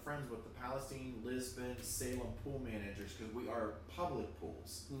enough that I'm friends with the Palestine, Lisbon, Salem pool managers because we are public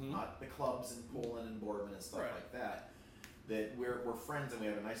pools, not the clubs in Poland and Boardman and stuff like that. That we're friends and we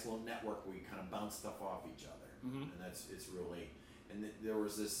have a nice little network where we kind of bounce stuff off each other, and it's really. And there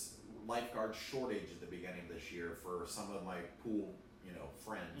was this lifeguard shortage at the beginning of this year for some of my pool,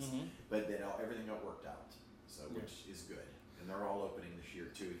 friends, but then everything got worked out, which is good. And they're all opening this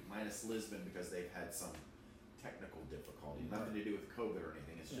year too, minus Lisbon because they've had some technical difficulty. Nothing to do with COVID or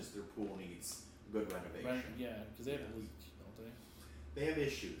anything. It's just their pool needs good renovation. Because they have a leak, don't they? They have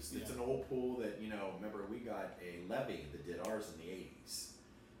issues. It's an old pool that remember we got a levy that did ours in the 80s.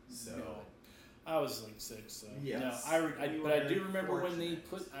 So. I was like 6, so yes. But I do remember when they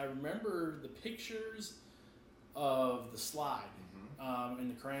I remember the pictures of the slide and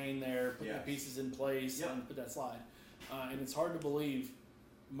the crane there, put the pieces in place and put that slide. And it's hard to believe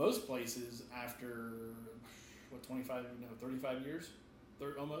most places after 35 years,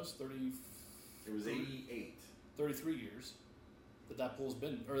 almost 30. It was 88. 33 years that pool's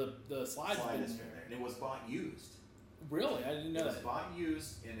been, or the slide's been there, and it was bought used. Really? I didn't know that. It was bought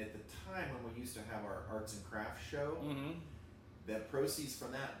used, and at the time when we used to have our arts and crafts show, the proceeds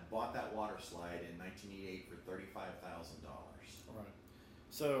from that bought that water slide in 1988 for $35,000. Right.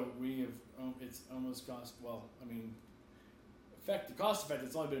 So we have, it's almost cost, cost effect,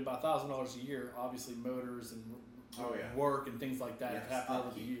 it's only been about $1,000 a year. Obviously motors and work and things like that have happened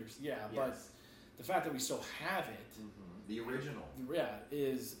over the years. But the fact that we still have it, the original,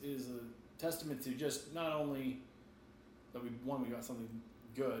 is a testament to just not only that we got something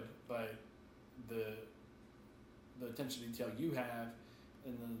good, but the attention to detail you have,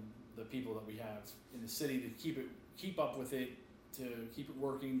 and the people that we have in the city to keep up with it, to keep it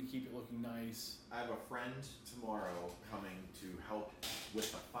working, to keep it looking nice. I have a friend tomorrow coming to help with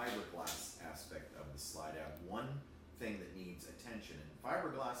the fiberglass aspect of the slide. I have one thing that needs attention, and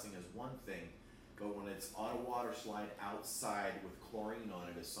fiberglassing is one thing, but when it's on a water slide outside with chlorine on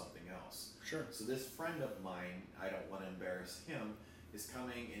it is something else. Sure. So this friend of mine, I don't want to embarrass him, is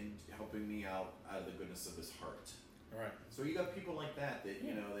coming and helping me out of the goodness of his heart. All right. So you got people like that that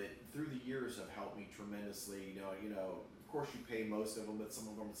that through the years have helped me tremendously. Of course you pay most of them, but some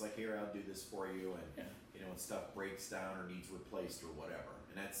of them it's like, here, I'll do this for you, and when stuff breaks down or needs replaced or whatever,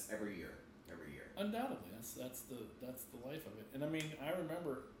 and that's every year. Undoubtedly, that's the life of it. And I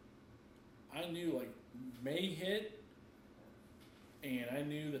remember, I knew like May hit, and I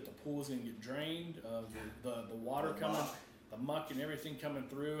knew that the pool was going to get drained of the water coming, the muck and everything coming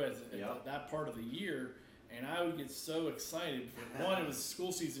through as that part of the year. And I would get so excited. For one, it was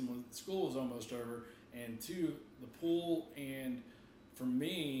school season when school was almost over, and two, the pool. And for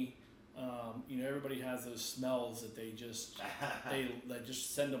me, everybody has those smells that they just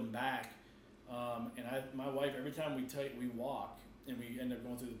send them back. And my wife, every time we walk and we end up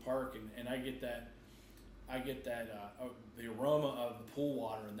going through the park, and I get that the aroma of the pool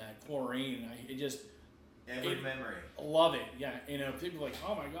water and that chlorine. Memory. I love it. Yeah. People are like,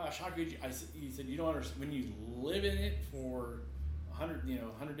 oh my gosh, how could you? You said you don't understand when you live in it for 100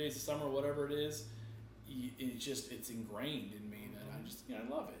 days of summer, whatever it is. It's ingrained in me that I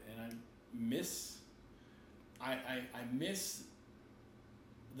love it, and I miss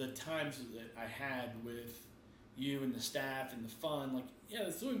the times that I had with you and the staff and the fun, like, yeah,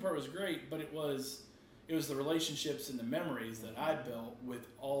 the swimming part was great, but it was the relationships and the memories that I built with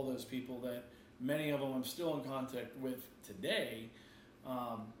all those people that many of them I'm still in contact with today.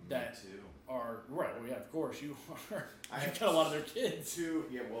 That Me too. are right. Well, yeah, of course you are. I You've have got a lot of their kids.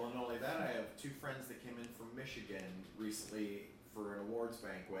 Well, and not only that, I have two friends that came in from Michigan recently for an awards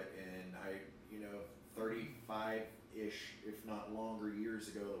banquet, and 35-ish, if not longer, years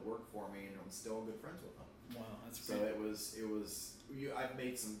ago that worked for me, and I'm still good friends with them. Wow, that's So great. I've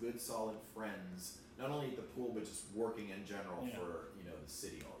made some good solid friends, not only at the pool, but just working in general Yeah. for, the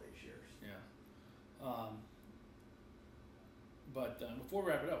city all these years. Yeah. But before we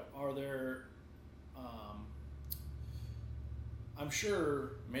wrap it up, are there? I'm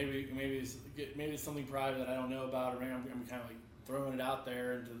sure maybe it's something private that I don't know about, or maybe I'm kind of like throwing it out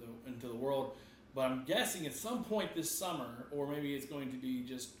there into the world. But I'm guessing at some point this summer, or maybe it's going to be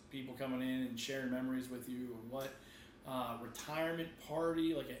just people coming in and sharing memories with you, or what retirement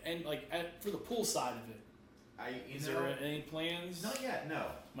party, for the pool side of it. Is there any plans? Not yet, no.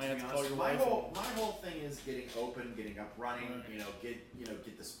 Might To have be to honest, call your my wife whole thing is getting open, getting up running. Right.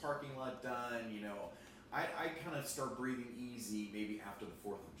 Get this parking lot done. I kind of start breathing easy maybe after the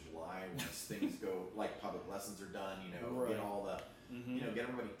 4th of July once things go, like public lessons are done. Right. Get all the Mm-hmm. get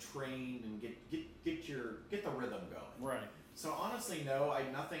everybody trained and get the rhythm going. Right. So honestly, no,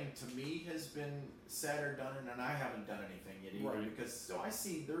 nothing to me has been said or done, and I haven't done anything yet either, Right. because I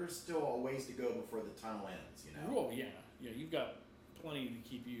see there's still a ways to go before the tunnel ends. Oh yeah, you've got plenty to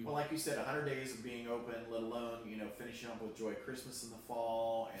keep you. Well, like you said, 100 days of being open, let alone finishing up with Joy Christmas in the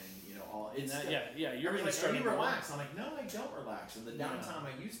fall, and all. It's You're everybody's really like, starting "Are to you relax?" I'm like, "No, I don't relax." And the Yeah. downtime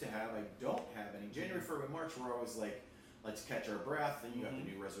I used to have, I don't have any. January, February, March, we're always like, let's catch our breath, and you have to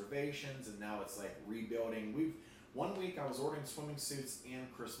do reservations, and now it's like rebuilding. One week I was ordering swimming suits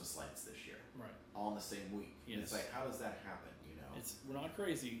and Christmas lights this year, Right. all in the same week. Yes. And it's like, how does that happen? We're not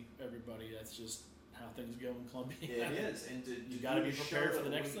crazy, everybody. That's just how things go in Columbia. It is, and You got to be prepared for the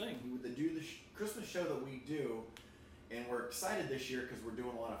next thing. To do the Christmas show that we do, and we're excited this year because we're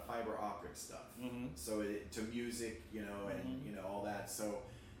doing a lot of fiber optic stuff. Mm-hmm. So to music, and all that. So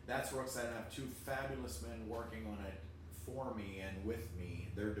that's where we're excited. I have two fabulous men working on it for me and with me.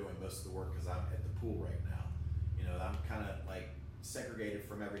 They're doing most of the work because I'm at the pool right now. I'm kind of like segregated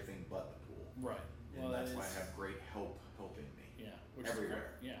from everything but the pool. Right. And Well, that's why I have great help helping me. Yeah. Which Everywhere. Is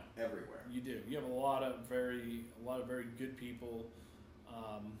great. Yeah. Everywhere. You do. You have a lot of very good people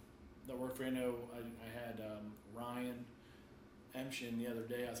that work for you. I know I had Ryan Emshin the other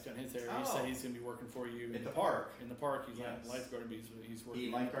day. I was cutting his hair. He said he's going to be working for you in the park. In the park, he's Yes. not lifeguard, but he's working. He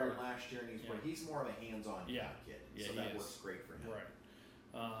in the lifeguarded park. last year, and he's more of a hands-on kind of kid. Yeah, so he that is. works great for him.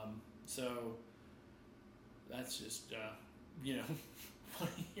 Right. So that's just one of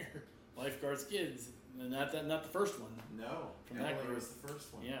your lifeguard's kids, and not the first one. No, From that Emily group. was the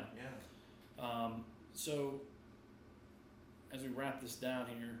first one. Yeah. So as we wrap this down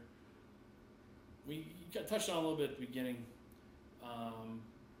here, we touched on a little bit at the beginning.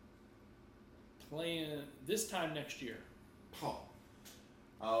 Playing this time next year.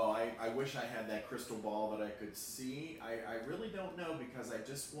 I wish I had that crystal ball that I could see. I really don't know, because I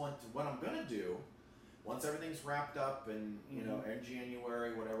just want what I'm gonna do once everything's wrapped up, and in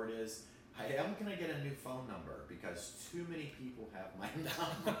January, whatever it is. I am gonna get a new phone number because too many people have my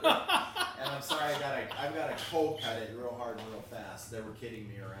number, and I'm sorry, I've got to cold cut it real hard and real fast. They were kidding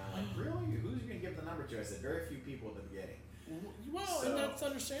me around, like, really, who's you gonna give the number to? I said, very few people at the beginning. Well, and that's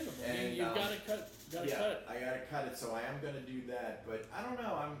understandable. And, you've got to cut. Cut it. I gotta cut it, so I am gonna do that. But I don't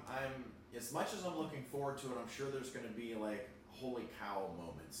know. I'm as much as I'm looking forward to it. I'm sure there's gonna be like holy cow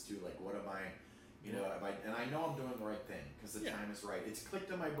moments too. Like, what am I? And I know I'm doing the right thing because the time is right. It's clicked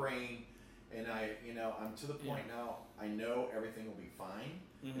in my brain, and I'm to the point now. I know everything will be fine.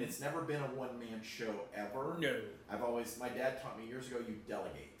 Mm-hmm. And it's never been a one-man show ever. No. My dad taught me years ago. You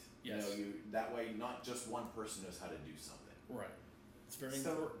delegate. Yes. That way, not just one person knows how to do something. Right. It's very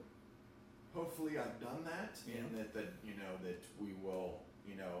important. Hopefully I've done that, and that we will.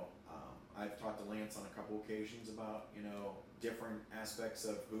 I've talked to Lance on a couple occasions about different aspects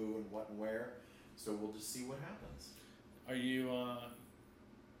of who and what and where. So we'll just see what happens. Are you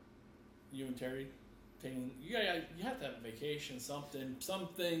and Terry taking? You have to have a vacation, something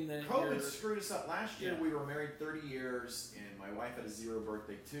that. COVID screwed us up. Last year Yeah. we were married 30 years, and my wife had a 0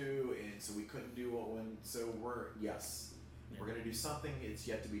 birthday too, and so we couldn't do one. So we're going to do something. It's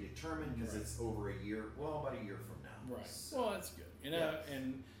yet to be determined because it's over a year. Well, about a year from now. Right. So, Well, that's good.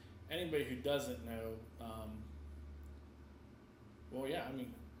 And anybody who doesn't know, I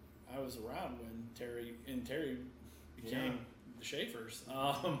mean, I was around when Terry became the Schaefers.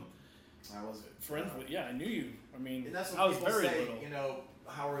 I was Friends with, I knew you. I mean, and that's what I was people very say. little. You know,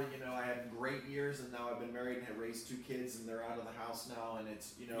 Howard. You know, I had great years, and now I've been married and have raised 2 kids, and they're out of the house now, and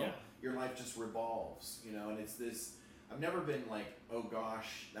it's your life just revolves. You know, and it's this. I've never been like, oh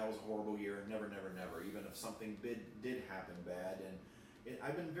gosh, that was a horrible year. Never, never, never. Even if something did happen bad, and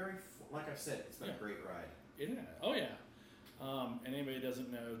I've been very, like I've said, it's been a great ride. Yeah. Oh yeah. And anybody who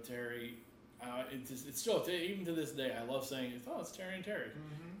doesn't know Terry, it's still even to this day I love saying it's Terry and Terry.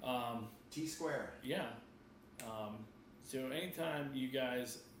 Mm-hmm. T Square. Yeah. So anytime you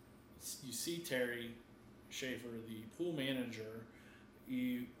see Terry Schaefer, the pool manager,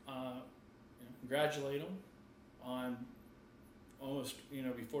 you congratulate him on almost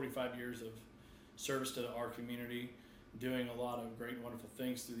be 45 years of service to our community, doing a lot of great and wonderful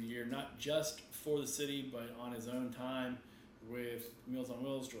things through the year, not just for the city, but on his own time with Meals on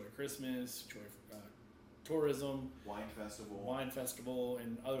Wheels, Joy Christmas, Joy Tourism, Wine Festival,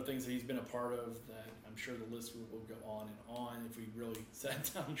 and other things that he's been a part of that I'm sure the list will go on and on if we really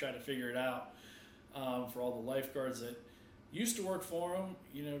sat down and tried to figure it out. For all the lifeguards that used to work for him,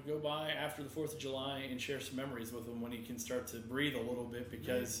 go by after the 4th of July and share some memories with him when he can start to breathe a little bit,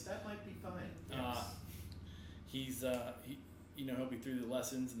 because that might be fun. Yes. He's he'll be through the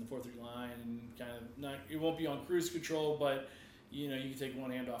lessons and the 4th of July and kind of it won't be on cruise control, but you can take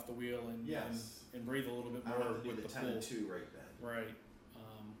one hand off the wheel and breathe a little bit more with the 10 pool. and 2 right then. Right.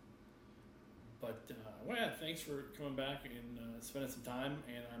 Thanks for coming back and spending some time,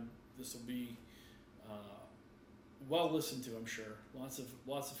 and this will be well listened to, I'm sure. Lots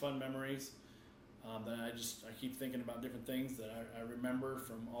of fun memories that I keep thinking about different things that I remember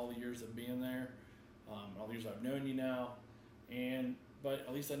from all the years of being there, all the years I've known you now, but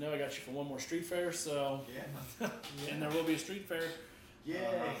at least I know I got you for one more street fair, so yeah. And there will be a street fair.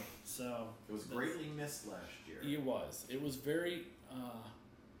 Yay! So it was greatly missed last year. It was. It was very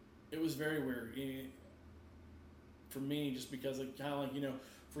weird for me, just because kind of like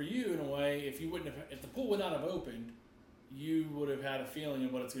for you in a way, if the pool would not have opened, you would have had a feeling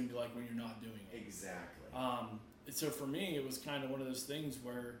of what it's going to be like when you're not doing it. Exactly. So for me, it was kind of one of those things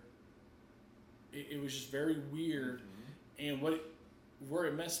where it was just very weird, and where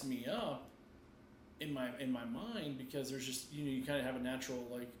it messed me up in my mind, because there's just you kind of have a natural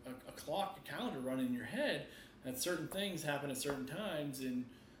like a clock, a calendar running in your head, and certain things happen at certain times, and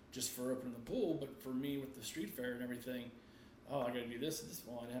just for opening the pool. But for me with the street fair and everything, I got to do this,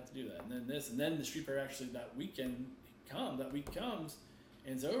 well, I have to do that, and then this, and then the street fair actually that week comes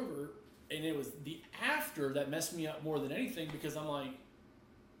and it's over, and it was the after that messed me up more than anything, because I'm like,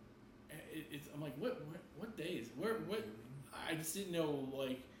 what days, what I just didn't know,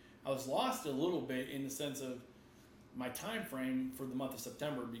 like I was lost a little bit in the sense of my time frame for the month of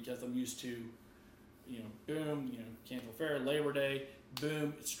September, because I'm used to, boom, Canfield Fair, Labor Day,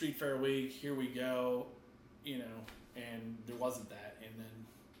 boom, street fair week, here we go, and there wasn't that. And then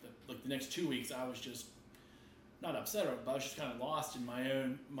the next 2 weeks I was just not upset about it, but I was just kind of lost in my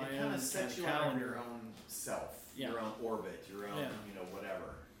own kind of set you calendar. on your own self, your own orbit, your own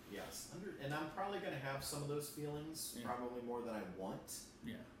whatever. Yes, and I'm probably going to have some of those feelings, probably more than I want.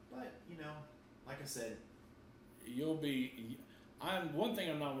 Yeah. But like I said, you'll be. One thing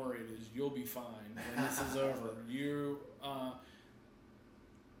I'm not worried is you'll be fine when this is over. You,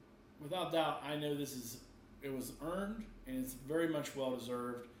 without doubt, I know it was earned, and it's very much well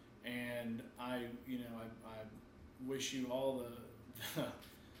deserved. And I wish you all the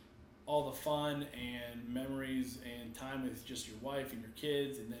all the fun and memories and time with just your wife and your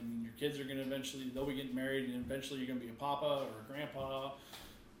kids, and then your kids are going to they'll be getting married, and eventually you're going to be a papa or a grandpa,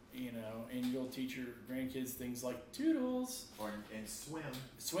 and you'll teach your grandkids things like toodles and swim,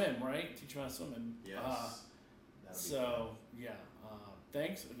 right? Teach them how to swim. And, yes.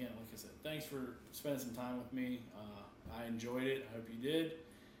 Thanks again. Like I said, thanks for spending some time with me. I enjoyed it. I hope you did.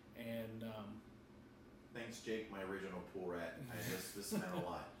 And thanks, Jake, my original pool rat. This meant a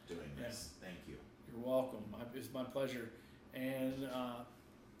lot doing this. Thank you. You're welcome. It's my pleasure. And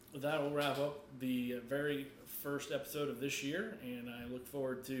that will wrap up the very first episode of this year. And I look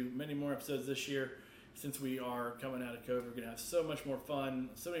forward to many more episodes this year. Since we are coming out of COVID, we're going to have so much more fun,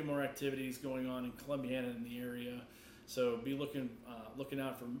 so many more activities going on in Columbiana and in the area. So be looking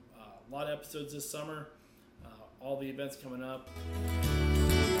out for a lot of episodes this summer. All the events coming up.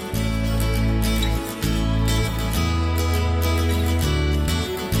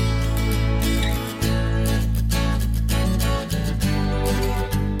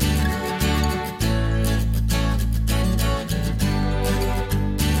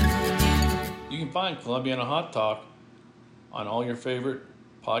 You can find Columbiana Hot Talk on all your favorite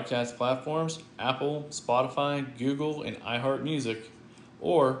podcast platforms, Apple, Spotify, Google, and iHeartMusic,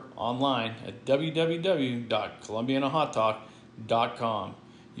 or online at www.columbianahottalk.com.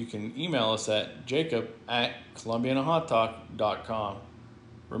 You can email us at jacob@columbianahottalk.com.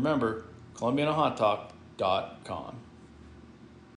 Remember, columbianahottalk.com.